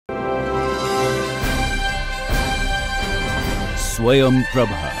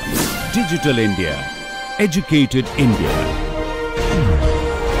SwayamPrabha. Digital India. Educated India.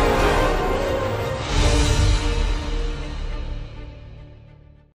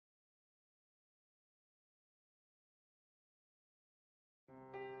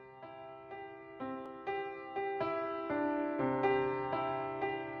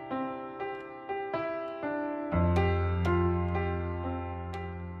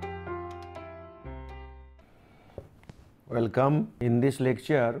 Welcome. In this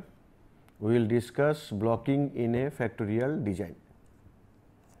lecture, we will discuss blocking in a factorial design.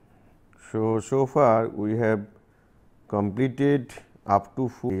 So far we have completed up to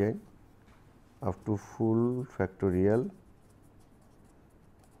full design, up to full factorial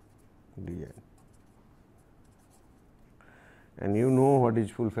design. And you know what is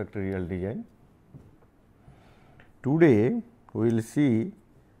full factorial design. Today we will see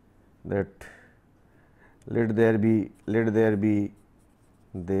that let there be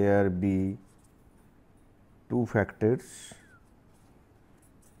two factors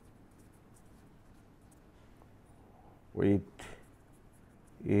with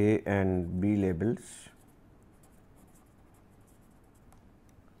A and B labels.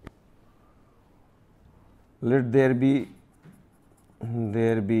 Let there be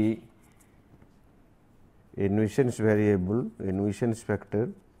a nuisance variable, a nuisance factor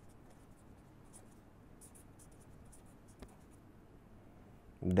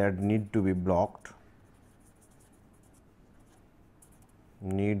that need to be blocked,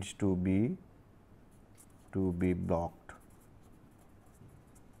 needs to be blocked.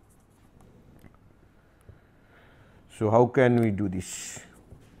 So how can we do this?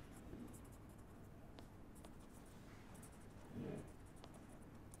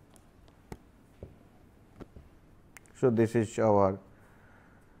 So this is our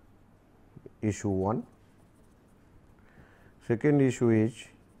issue 1. Second issue is,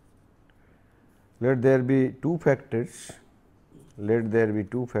 let there be two factors,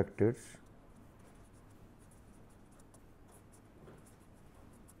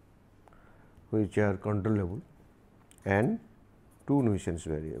 which are controllable and two nuisance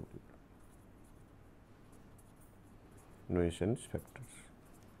variable, nuisance factors.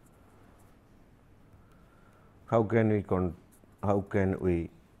 How can we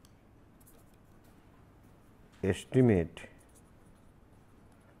estimate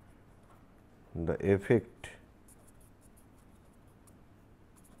the effect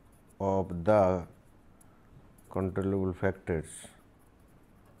of the controllable factors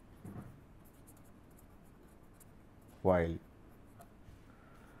while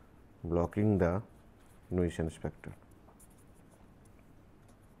blocking the nuisance factor?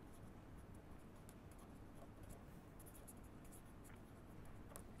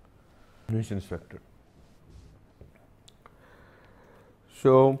 Nuisance factor.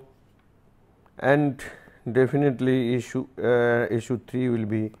 So, and definitely issue 3 will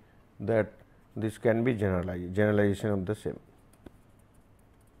be that this can be generalization of the same.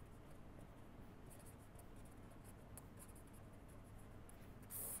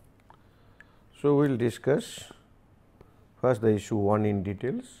 So, we will discuss first the issue 1 in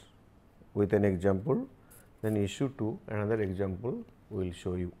details with an example, then issue 2 another example we will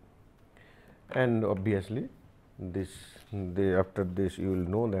show you, and obviously after this you will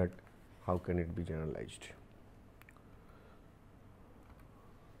know that how can it be generalized.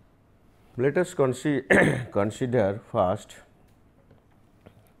 Let us consider first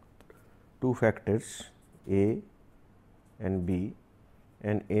two factors A and B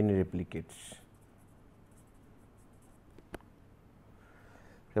and n replicates.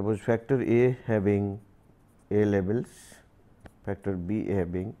 Suppose factor A having A labels, factor B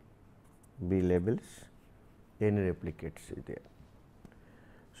having B labels, n replicates is there.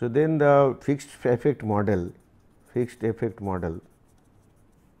 So, then the fixed effect model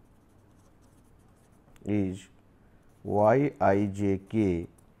is y I j k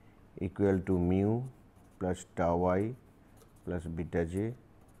equal to mu plus tau I plus beta j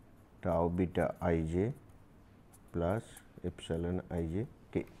tau beta I j plus epsilon I j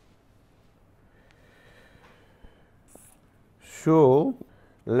k. So,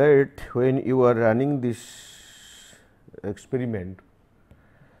 when you are running this experiment,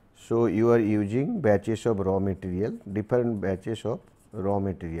 so you are using batches of raw material, different batches of raw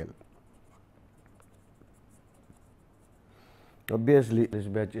material. Obviously, these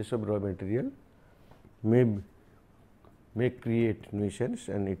batches of raw material may create nuisance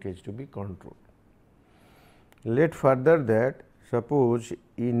and it has to be controlled. Let further that, suppose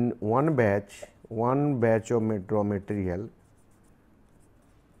in one batch of raw material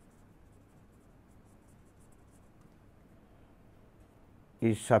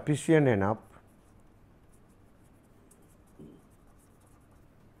is sufficient enough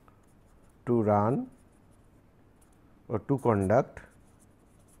to run or to conduct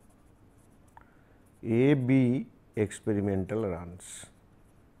A B experimental runs.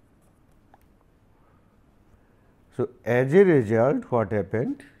 So, as a result what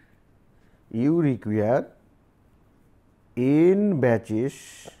happened? You require n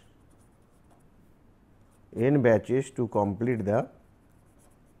batches to complete the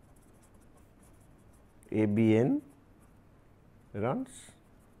ABN runs,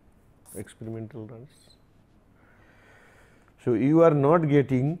 experimental runs. So, you are not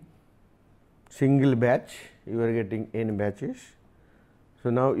getting single batch, you are getting n batches. So,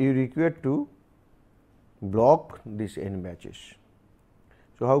 now you require to block these n batches.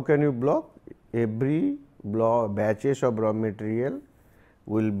 So, how can you block? Every batches of raw material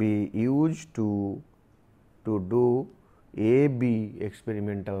will be used to do A B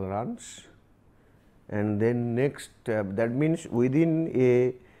experimental runs, and then next that means within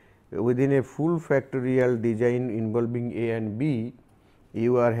a full factorial design involving A and B,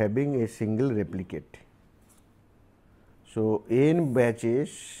 you are having a single replicate. So, n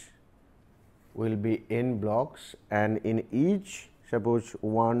batches will be n blocks, and in each suppose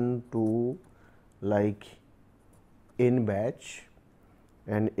 1, 2 like n batch,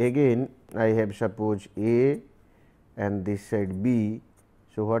 and again I have suppose A and this side B.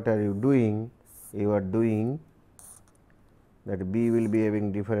 So, what are you doing? You are doing that B will be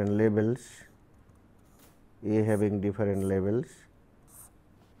having different levels, A having different levels.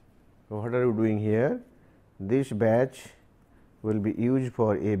 So, what are you doing here? This batch will be used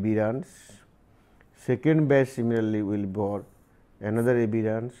for A B runs, second batch similarly will be for another A B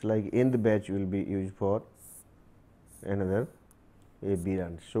runs, like nth batch will be used for another A B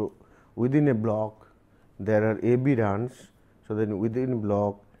runs. So, within a block there are A B runs. So, then within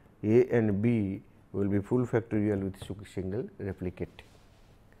block A and B will be full factorial with single replicate.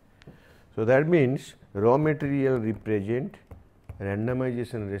 So, that means raw material represent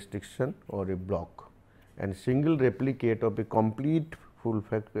randomization restriction or a block, and single replicate of a complete full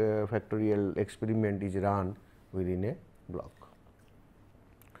factorial experiment is run within a block.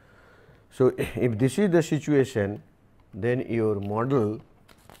 So, if this is the situation, then your model,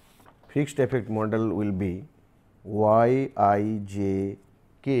 fixed effect model will be y I j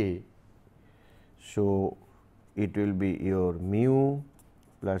k. So, it will be your mu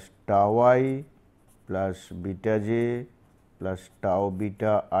plus tau I plus beta j plus tau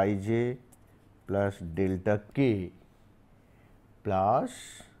beta I j plus delta k plus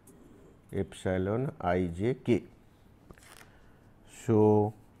epsilon I j k.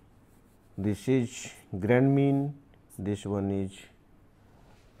 So, this is grand mean, this one is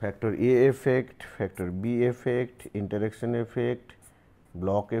factor A effect, factor B effect, interaction effect,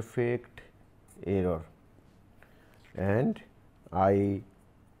 block effect, error, and I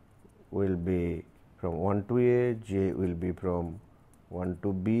will be from 1 to A, J will be from 1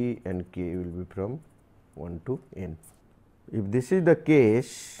 to B, and K will be from 1 to N. If this is the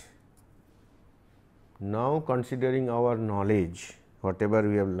case, now considering our knowledge, whatever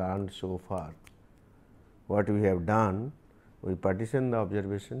we have learned so far, what we have done, we partition the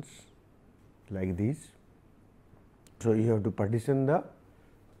observations like this. So, you have to partition the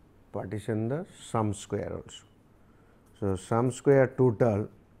sum square also. So, sum square total,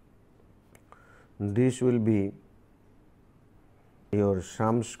 this will be your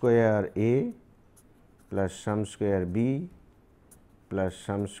sum square A plus sum square B plus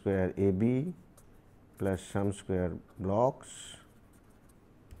sum square AB plus sum square blocks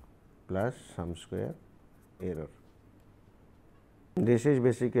plus sum square error. This is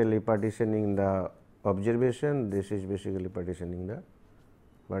basically partitioning the observation, this is basically partitioning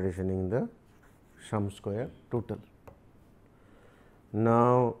the sum square total.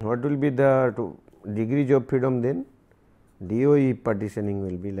 Now, what will be the degrees of freedom then? DOE partitioning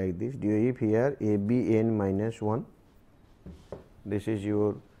will be like this. DOE here A B n minus 1, this is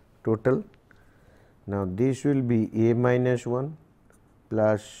your total. Now, this will be A minus 1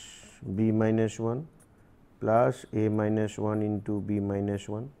 plus B minus 1 plus A minus 1 into B minus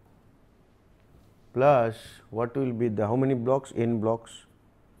 1 plus what will be the how many blocks? N blocks,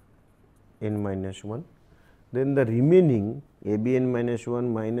 n minus 1. Then the remaining A B n minus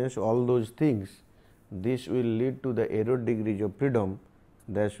 1 minus all those things, this will lead to the error degrees of freedom,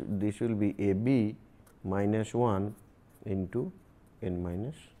 that this will be A B minus 1 into n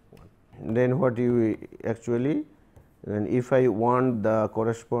minus 1. Then what you actually, then if I want the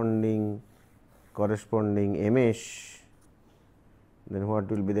corresponding MS, then what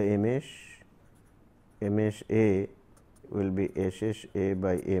will be the MS? MS A will be SSA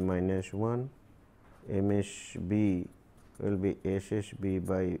by A minus 1, MSB will be SSB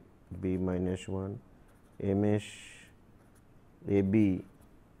by B minus 1, MSAB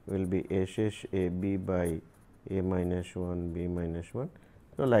will be SSAB by A minus 1, B minus 1.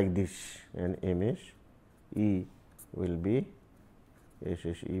 So, like this, and MSE will be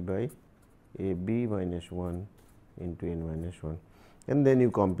SSE by AB minus 1 into N minus 1, and then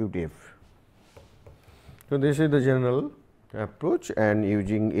you compute F. So, this is the general approach, and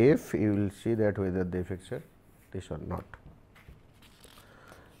using F you will see that whether the effects are this or not.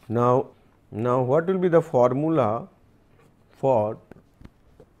 Now, what will be the formula for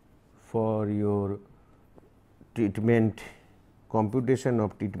your treatment computation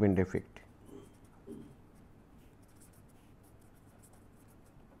of treatment effect?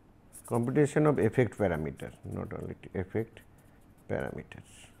 Computation of effect parameter, not only effect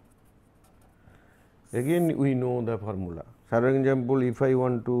parameters. Again we know the formula. For example, if I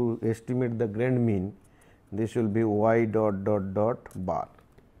want to estimate the grand mean, this will be y dot dot dot bar.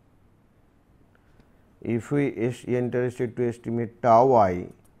 If we are interested to estimate tau I,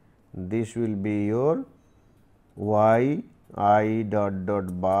 this will be your y I dot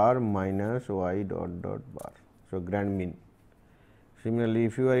dot bar minus y dot dot bar. So, grand mean. Similarly,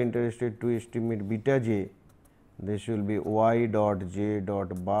 if you are interested to estimate beta j, this will be y dot j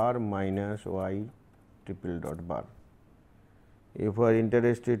dot bar minus y triple dot bar. If you are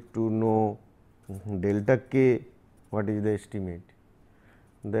interested to know delta k, what is the estimate?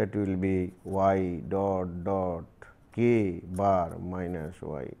 That will be y dot dot k bar minus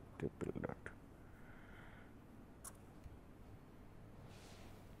y triple dot.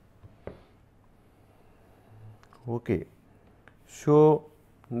 Okay. So,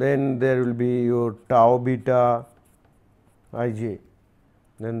 then there will be your tau beta I j,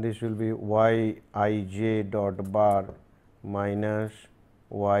 then this will be y I j dot bar minus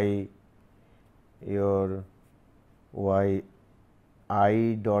y your y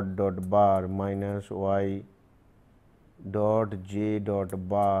I dot dot bar minus y dot j dot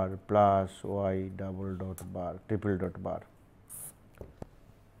bar plus y double dot bar triple dot bar.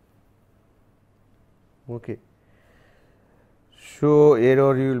 Okay. So,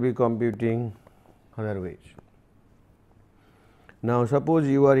 error you will be computing other ways. Now, suppose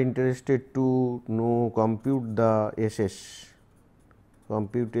you are interested to know compute the SS,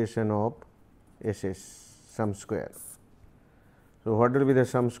 computation of SS sum square. So, what will be the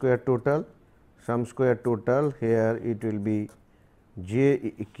sum square total? Sum square total here it will be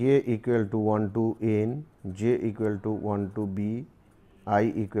j k equal to 1 to n, j equal to 1 to b,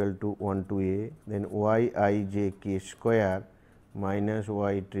 I equal to 1 to a, then y I j k square minus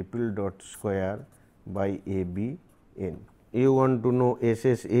y triple dot square by a b n. You want to know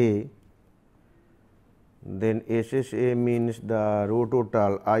SSA, then SSA means the row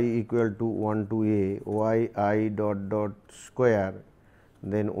total I equal to 1 to a, y I dot dot square,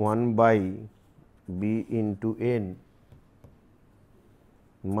 then 1 by b into n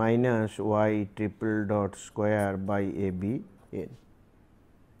minus y triple dot square by a b n.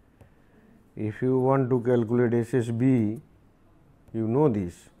 If you want to calculate SSB, you know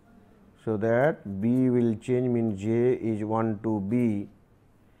this. So, that b will change, means j is 1 to b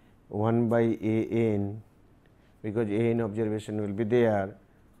 1 by a n, because a n observation will be there,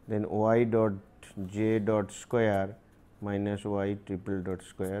 then y dot j dot square minus y triple dot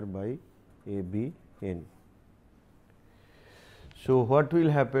square by a b n. So, what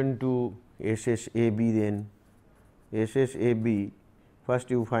will happen to SSAB then? SSAB, first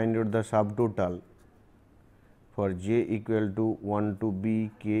you find out the subtotal for j equal to 1 to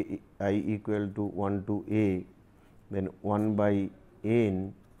b, k I equal to 1 to a, then 1 by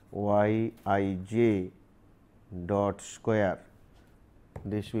n y I j dot square.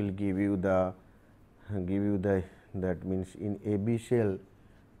 This will give you the that means in a b cell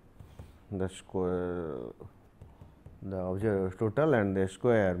the square, the observer total and the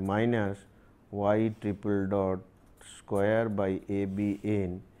square minus y triple dot square by a b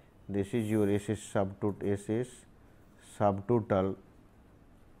n. This is your SS subtotal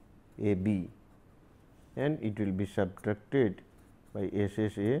a b, and it will be subtracted by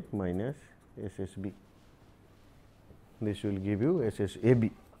SSA minus SSB. This will give you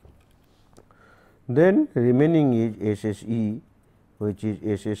SSAB. Then remaining is SSE, which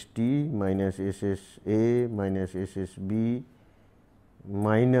is SST minus SSA minus SSB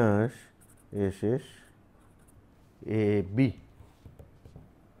minus SSAB.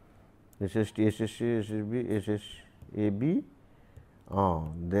 SST, SSA, SSB, SSAB.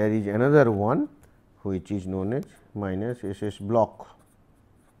 There is another one which is known as minus SS block.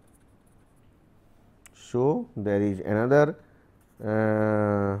 So, there is another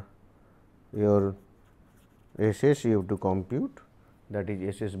your SS you have to compute, that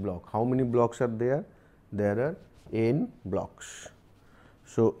is SS block. How many blocks are there? There are n blocks.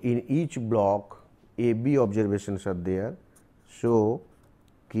 So, in each block A B observations are there. So,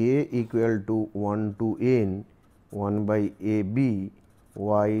 k equal to 1 to n 1 by A B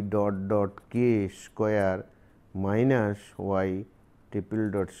y dot dot k square minus y triple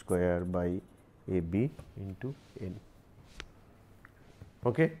dot square by A B into n.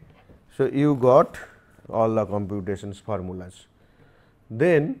 Okay. So, you got all the computations formulas.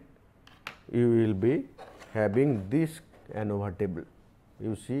 Then you will be having this ANOVA table.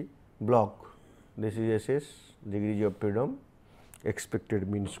 You see block, this is SS, degrees of freedom, expected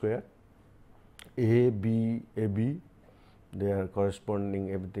mean square, A, B, they are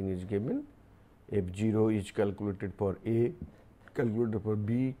corresponding, everything is given. F0 is calculated for A, calculated for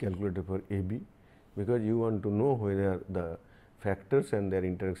B, calculated for AB, because you want to know whether the factors and their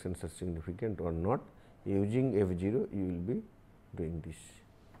interactions are significant or not. Using F0 you will be doing this.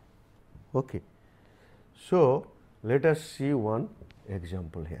 Okay. So, let us see one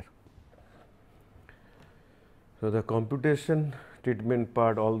example here. So, the computation treatment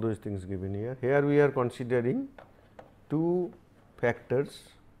part, all those things given here. Here we are considering two factors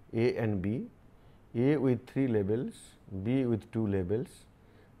A and B, A with 3 labels, B with 2 labels,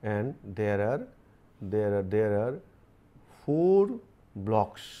 and there are 4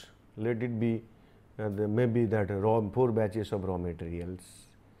 blocks. Let it be maybe that 4 batches of raw materials.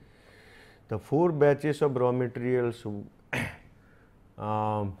 The 4 batches of raw materials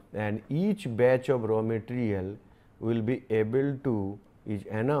and each batch of raw material will be able to is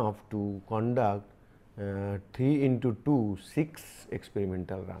enough to conduct 3 into 2 6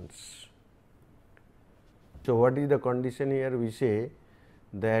 experimental runs. So, what is the condition here? We say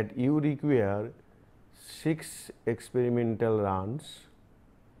that you require 6 experimental runs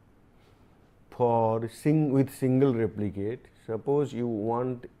for with single replicate. Suppose you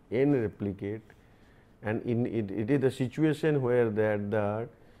want n replicate, and it is the situation where that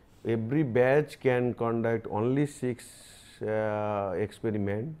every batch can conduct only 6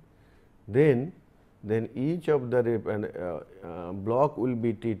 experiment, then each of the block will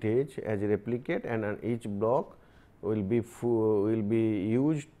be treated as a replicate, and each block will be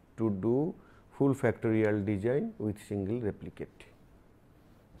used to do full factorial design with single replicate.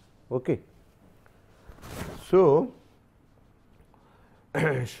 Okay. So,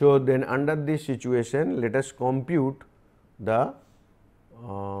 so then under this situation, let us compute the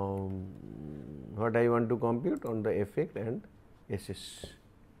what I want to compute on the effect and SS.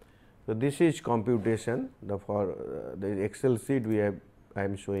 So, this is computation, the for the Excel sheet I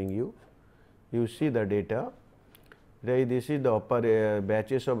am showing you. You see the data, right? This is the upper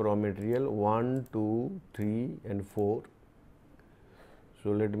batches of raw material 1, 2, 3 and 4. So,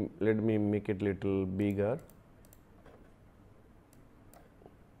 let me make it little bigger.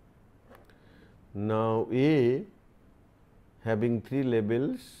 Now, A having 3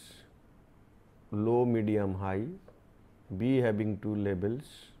 labels, low, medium, high, B having 2 labels,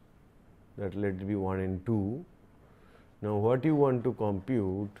 that let it be 1 and 2. Now, what you want to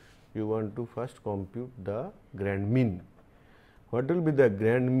compute? You want to first compute the grand mean. What will be the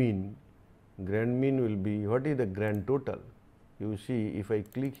grand mean? Grand mean will be, what is the grand total? You see, if I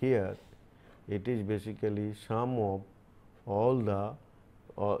click here, it is basically sum of all the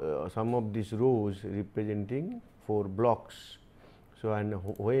sum of these rows representing 4 blocks. So, and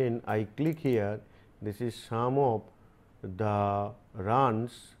when I click here, this is sum of the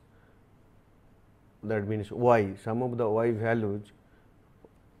runs, that means y, sum of the y values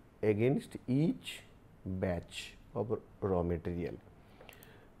against each batch of raw material.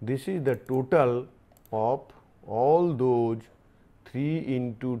 This is the total of all those 3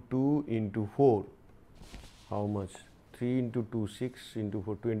 into 2 into 4, how much? 3 into 2, 6 into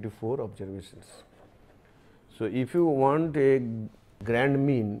 4, 24 observations. So, if you want a grand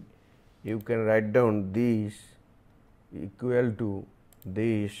mean, you can write down this equal to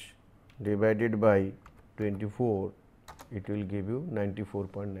this divided by 24, it will give you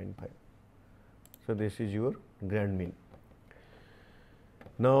 94.95. So, this is your grand mean.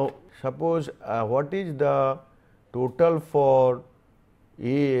 Now, suppose what is the total for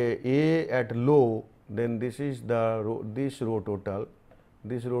A at low, then this is the row total.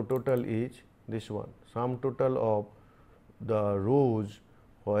 This row total is this one, sum total of the rows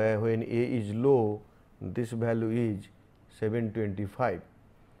where when A is low, this value is 725.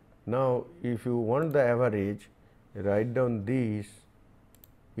 Now, if you want the average, write down this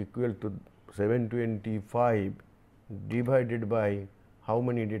equal to 725 divided by how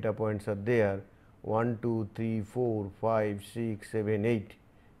many data points are there, 1, 2, 3, 4, 5, 6, 7, 8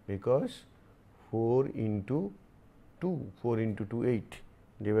 because 4 into 2, 8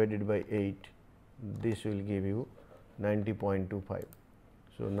 divided by 8, this will give you 90.25.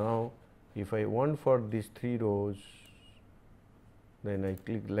 So, now if I want for these 3 rows, then I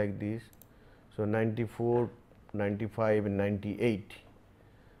click like this. So, 94, 95 and 98.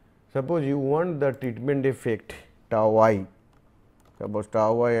 Suppose you want the treatment effect tau I, suppose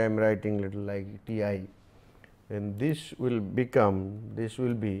tau I am writing little like T I, then this will be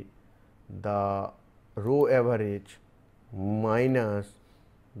the row average minus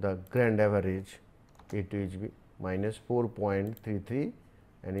the grand average, it will be minus 4.33,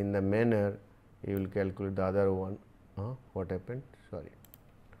 and in the manner you will calculate the other one. What happened? Sorry.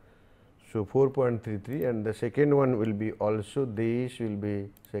 So, 4.33, and the second one will be also this will be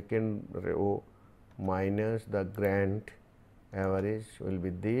second row minus the grand average will be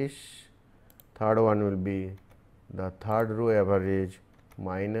this, third one will be the third row average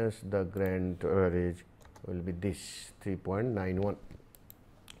minus the grand average will be this 3.91.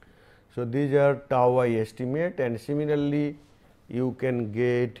 So, these are tau I estimate, and similarly you can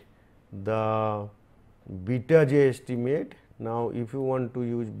get the beta j estimate. Now, if you want to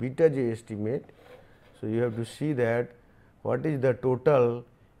use beta j estimate, so you have to see that what is the total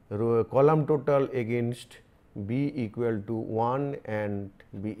row column total against B equal to 1 and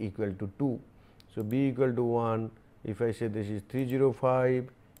B equal to 2. So, B equal to 1, if I say this is 305,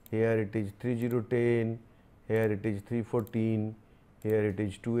 here it is 3010, here it is 314, here it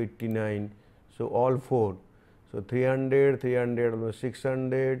is 289. So, all 4. So, 300, 300,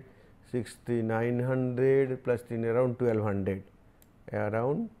 600, 6900 plus 3 around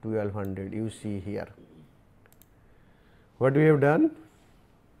 1200, you see here. What we have done?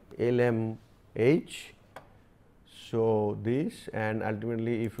 LMH. So, this, and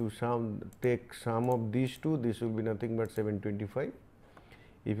ultimately if you take sum of these two, this will be nothing but 725.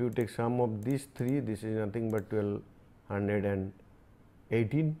 If you take sum of these 3, this is nothing but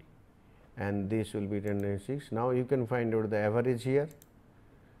 1218, and this will be 1096. Now, you can find out the average here.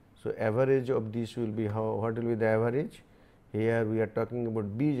 So, average of this will be what will be the average? Here we are talking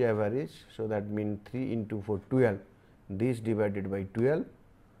about B's average. So, that means 3 into 4, 12, this divided by 12.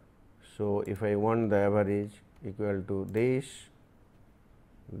 So, if I want the average equal to this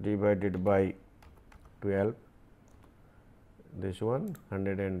divided by 12, this one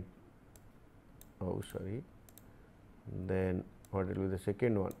 100 and then what will be the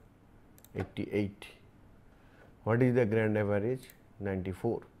second one? 88. What is the grand average?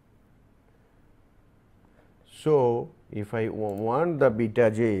 94. So, if I want the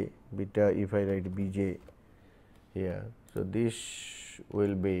beta j, if I write bj here, so this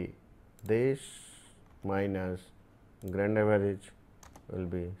will be this minus grand average will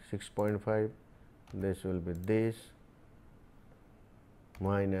be 6.5, this will be this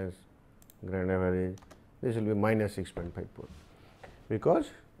minus grand average, this will be minus 6.54,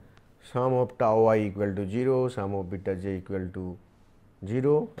 because sum of tau I equal to 0, sum of beta j equal to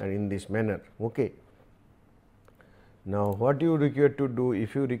 0, and in this manner. Okay. Now, what you require to do,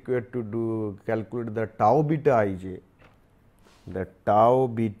 if you require to calculate the tau beta ij, the tau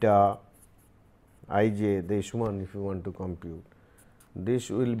beta ij, this one if you want to compute, this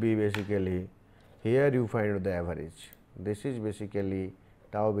will be basically, here you find the average, this is basically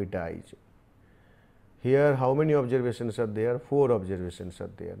tau beta ij. Here how many observations are there? 4 observations are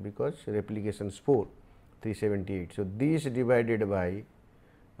there, because replications 4, 378. So, this divided by,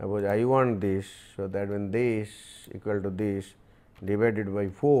 suppose I want this, so that when this equal to this divided by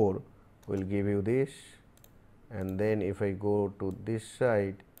 4 will give you this, and then if I go to this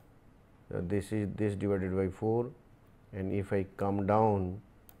side, this is this divided by 4, and if I come down,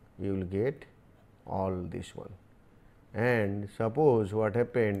 you will get all this one. And suppose what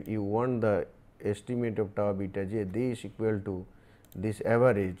happened, you want the estimate of tau beta j, this equal to this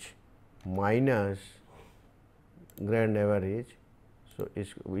average minus grand average. So,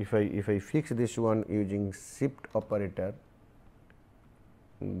 if I fix this one using shift operator,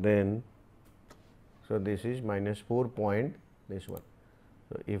 then so this is minus 4 point this one.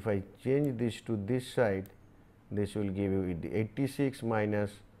 So, if I change this to this side, this will give you 86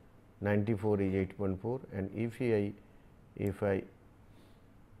 minus 94 is 8.4, and if I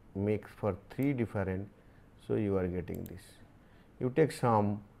make for 3 different, so you are getting this. You take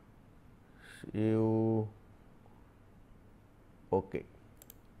sum, okay.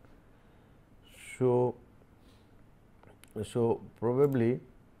 So, probably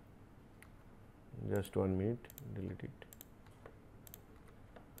just 1 minute, delete it.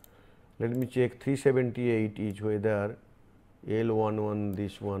 Let me check 378 is whether L11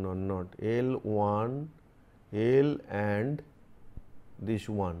 this one or not, L1, L and this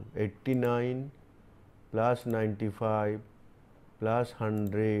one 89 plus 95 plus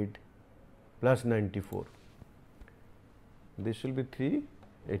 100 plus 94, this will be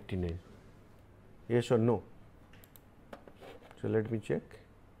 389, yes or no? So, let me check.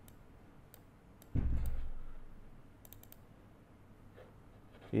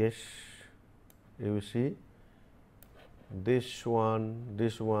 Yes, you see this one,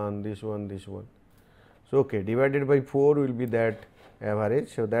 this one, this one, this one. So, okay, divided by 4 will be that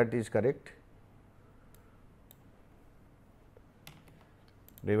average. So, that is correct.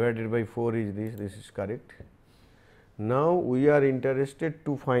 Divided by 4 is this is correct. Now, we are interested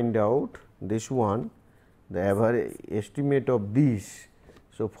to find out this one, the average estimate of this.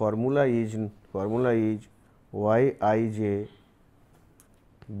 So, formula is y I j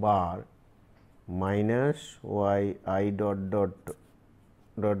bar minus y I dot bar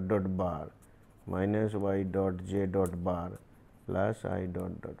minus y dot j dot bar plus I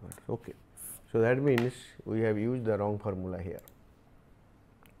dot bar. Okay. So, that means we have used the wrong formula here.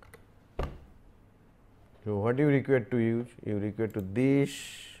 So, what you require to use? You require to this,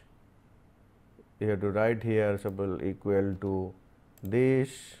 you have to write here suppose equal to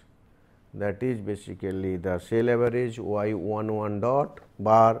this, that is basically the cell average y11 dot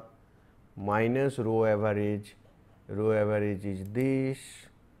bar minus row average is this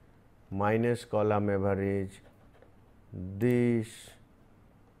minus column average this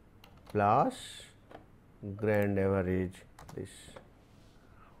plus grand average this.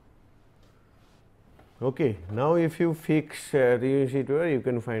 Okay. Now, if you fix you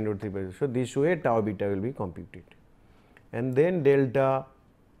can find out the value. So, this way tau beta will be computed, and then delta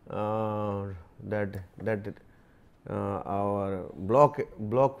our block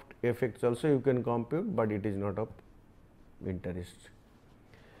effects also you can compute, but it is not of interest.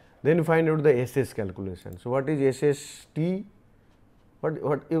 Then find out the SS calculation. So, what is SST?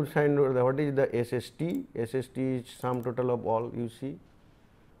 What you find out what is the SST? SST is sum total of all, you see.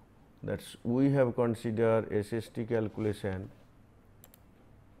 That's we have considered SST calculation.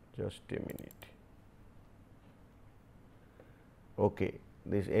 Just a minute. Okay,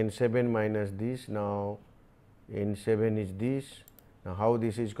 this N7 minus this, now N7 is this. Now, how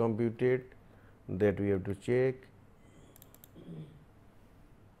this is computed, that we have to check.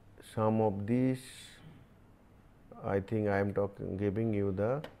 Sum of this, I think I am giving you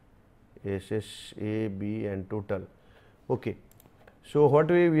the SSA, B and total. Okay. So, what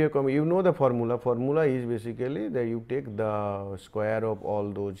we have come, you know the formula. Formula is basically that you take the square of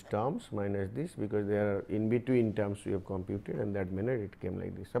all those terms minus this, because there are in between terms we have computed, and that manner it came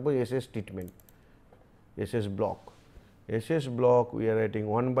like this. Suppose SS statement, SS block. SS block we are writing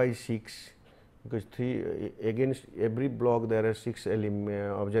 1 by 6, because 3 against every block there are 6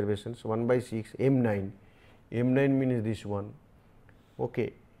 observations, 1 by 6 M9, M9 means this one.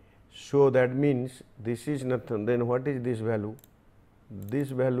 Okay. So, that means this is nothing, then what is this value? This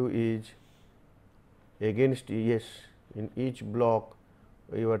value is against, yes, in each block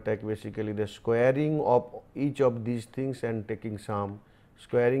you are taking basically the squaring of each of these things and taking sum,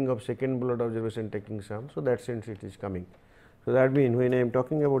 squaring of second block observation taking sum. So, that sense it is coming. So, that means when I am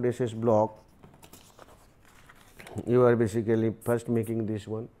talking about SS block, you are basically first making this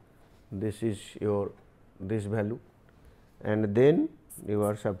one, this is your this value, and then you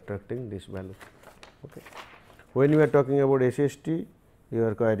are subtracting this value. Okay. When you are talking about SST, you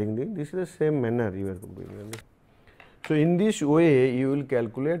are querying this is the same manner you are doing. So, in this way you will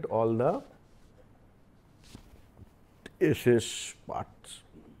calculate all the SS parts.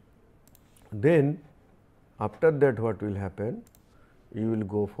 Then after that what will happen? You will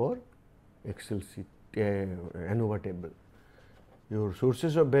go for Excel sheet, ANOVA table. Your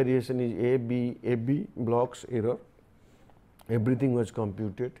sources of variation is AB blocks error, everything was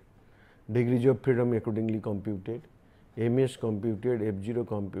computed, degrees of freedom accordingly computed, MS computed, F0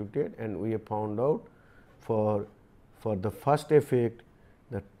 computed, and we have found out for the first effect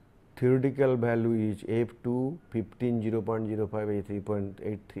the theoretical value is F2 15 0.05 by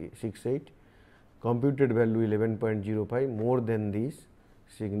 3.8368, computed value 11.05, more than this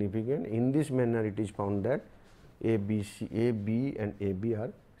significant. In this manner it is found that A, B and AB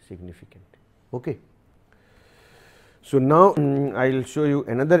are significant. Okay. So, now I will show you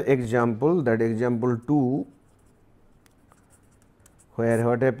another example, that example 2, where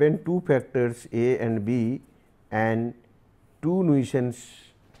what happened, two factors A and B and two nuisance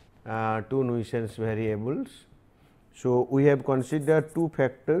variables. So, we have considered two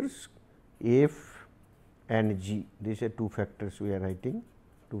factors F and G, these are two factors we are writing,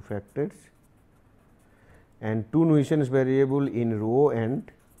 two factors, and 2 nuisance variable in row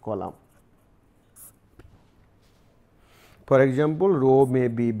and column. For example, row may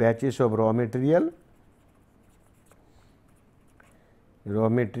be batches of raw material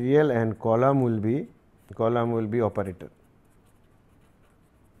and column will be operator.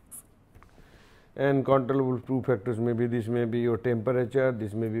 And controllable true factors may be, this may be your temperature,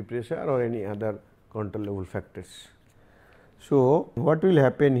 this may be pressure or any other controllable factors. So, what will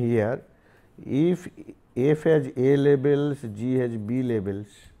happen here, if F has A labels, G has B labels,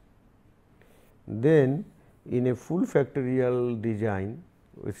 then in a full factorial design,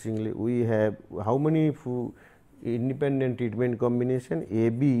 we have how many independent treatment combination?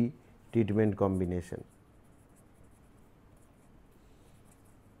 AB treatment combination.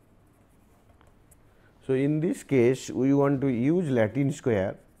 So, in this case we want to use Latin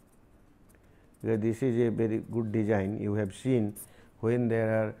square, because this is a very good design. You have seen when there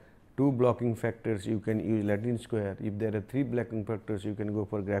are 2 blocking factors you can use Latin square, if there are 3 blocking factors you can go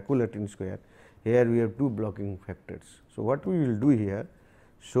for Greco-Latin square. Here we have 2 blocking factors. So, what we will do here,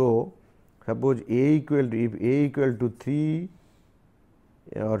 so suppose A equal to, if A equal to 3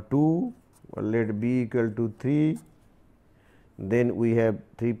 or 2 or let B equal to 3, then we have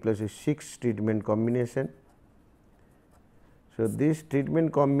 3 plus 6 treatment combination. So, these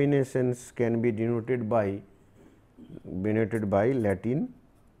treatment combinations can be denoted by Latin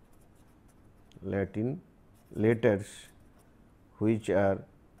letters, which are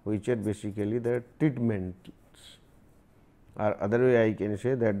basically the treatments, or other way I can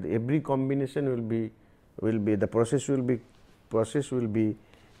say that every combination will be the process will be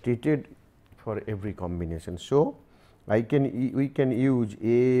treated for every combination. So, we can use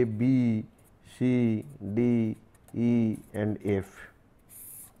A, B, C, D, E and F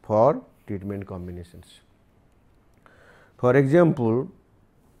for treatment combinations. For example,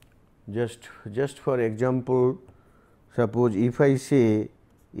 just for example, suppose if I say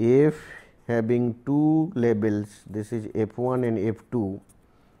F having 2 labels, this is F1 and F2,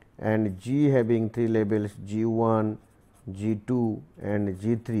 and G having 3 labels G1, G2 and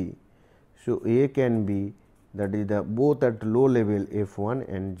G3. So, A can be, that is the both at low level F1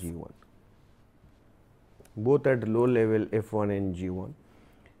 and G1, both at low level F1 and G1.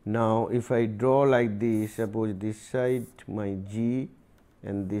 Now, if I draw like this, suppose this side my G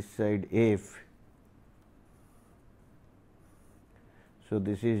and this side F. So,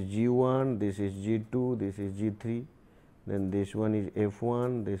 this is G1, this is G2, this is G3, then this one is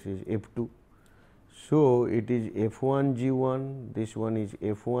F1, this is F2. So, it is F1 G1, this one is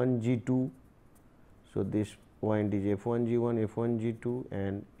F1 G2. So, this point is F1 G1, F1 G2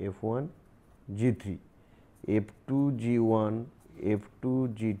 and F1 G3, F2 G1,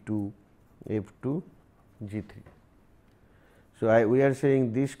 F2 G2, F2 G3. So, we are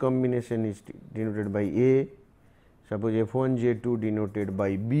saying this combination is denoted by A, suppose F1 J2 denoted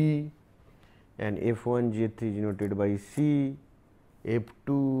by B and F1 J3 denoted by C,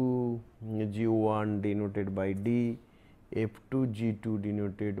 F2 G1 denoted by D, F2 G2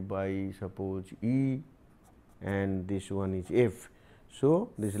 denoted by suppose E, and this one is F. So,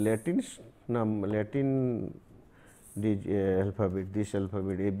 this Latin alphabet, this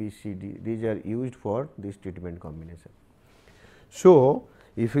alphabet A, B, C, D, these are used for this treatment combination. So,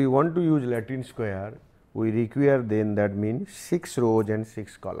 if we want to use Latin square, we require then, that means 6 rows and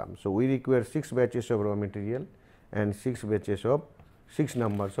 6 columns. So, we require 6 batches of raw material and 6 batches of 6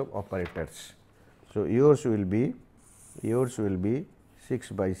 numbers of operators. So, yours will be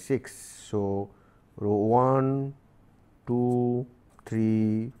 6 by 6. So, row 1, 2,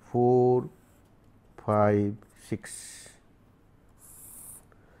 3, 4, 5, 6,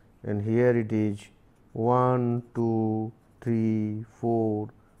 and here it is 1, 2, 3, 4,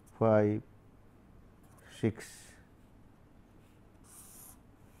 5, 6.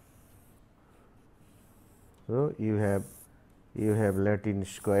 So, you have Latin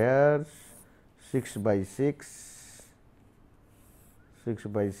squares 6 by 6, 6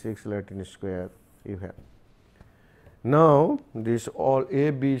 by 6 Latin square you have. Now, this all A,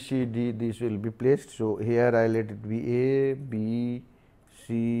 B, C, D, this will be placed. So, here I let it be A, B,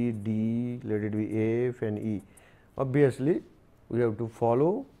 C, D, let it be F and E. Obviously, we have to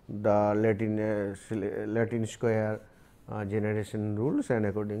follow the Latin square generation rules, and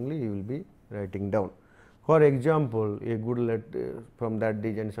accordingly you will be writing down. For example, a good from that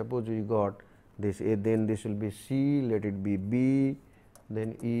design, suppose we got this A, then this will be C, let it be B,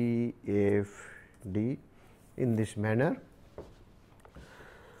 then E, F, D, in this manner.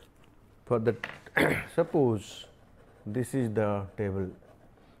 For the suppose this is the table.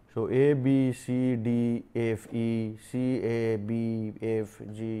 So, A, B, C, D, F, E, C, A, B, F,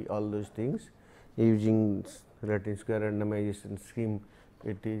 G, all those things using Latin square randomization scheme,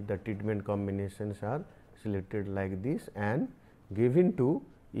 it is the treatment combinations are selected like this and given to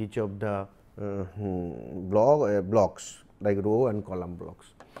each of the blocks like row and column blocks.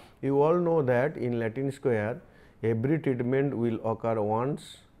 You all know that in Latin square every treatment will occur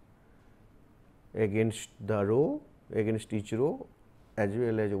once against the row, against each row, as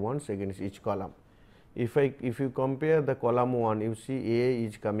well as once against each column. If you compare the column 1, you see A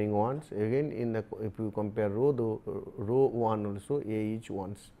is coming once, again in the if you compare row, the row 1 also A is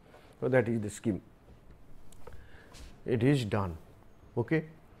once. So, that is the scheme. It is done. Okay.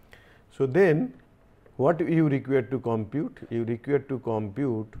 So, then what you require to compute? You require to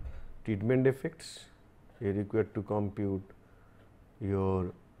compute treatment effects, you require to compute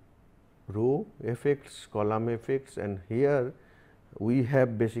your row effects, column effects, and here we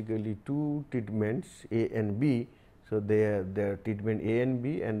have basically two treatments A and B. So, their treatment A and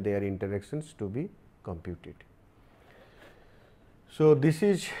B and their interactions to be computed. So, this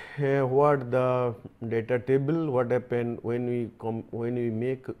is what the data table, what happen when we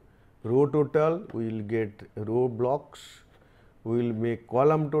make row total, we will get row blocks, we will make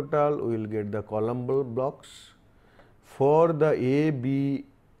column total, we will get the column blocks. For the A, B,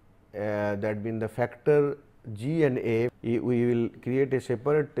 that means the factor G and A, we will create a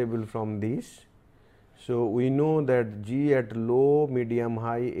separate table from this. So, we know that G at low, medium,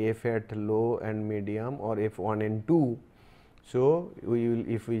 high, F at low and medium, or F 1 and 2. So, we will,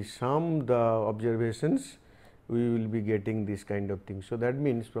 if we sum the observations, we will be getting this kind of thing. So, that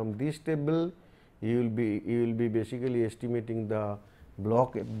means from this table you will be basically estimating the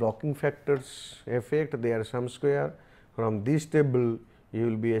blocking factors effect, their sum square. From this table you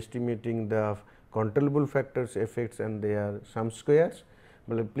will be estimating the controllable factors effects and their sum squares.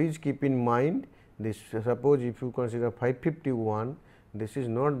 But please keep in mind this, suppose if you consider 551, this is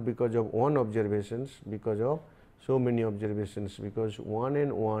not because of one observations, because of so many observations, because 1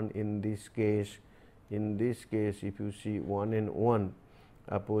 and 1 in this case, if you see 1 and 1,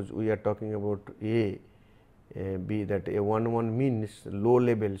 suppose we are talking about A, B, that A 1 1 means low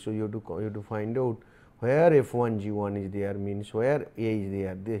level. So, you have to find out where F 1 G 1 is there, means where A is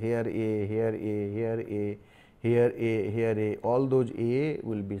there, here A, here A, here A, here A, here A, all those A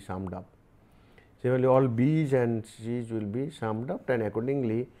will be summed up. Similarly, all B's and C's will be summed up, and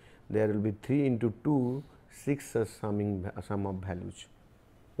accordingly there will be 3 into 2, 6 sum of values.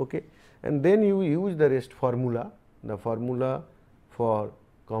 Okay. And then you use the rest formula, the formula for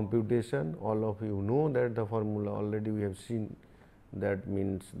computation, all of you know that the formula already we have seen, that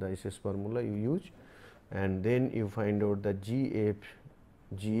means the SS formula you use, and then you find out the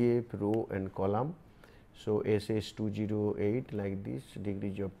GF row and column. So, SS 208 like this,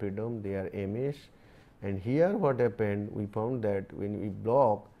 degrees of freedom, they are MS, and here what happened, we found that when we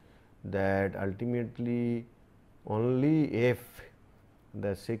block that ultimately only F,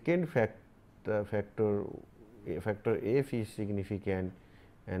 the second factor F is significant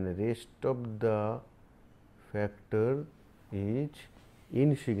and the rest of the factor is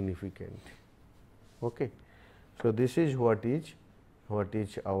insignificant. Okay. So, this is what is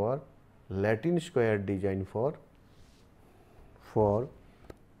our Latin square design for full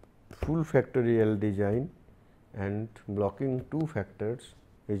factorial design and blocking two factors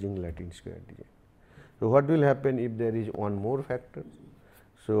using Latin square design. So, what will happen if there is one more factor?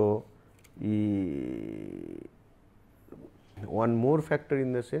 So, one more factor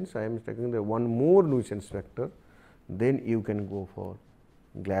in the sense I am taking the one more nuisance factor, then you can go for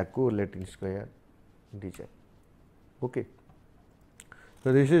Glacko Latin square design. Okay.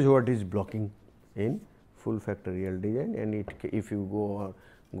 So, this is what is blocking in full factorial design, and if you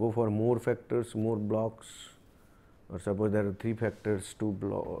go for more factors, more blocks, or suppose there are 3 factors, 2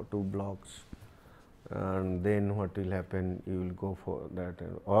 blocks, and then what will happen, you will go for that,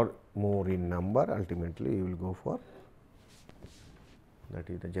 or more in number, ultimately you will go for, that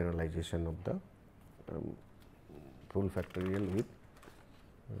is the generalization of the full factorial with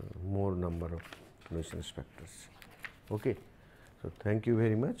more number of nuisance factors. Okay. So, thank you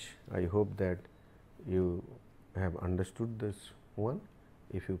very much. I hope that you have understood this one.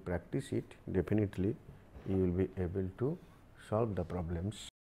 If you practice it, definitely you will be able to solve the problems.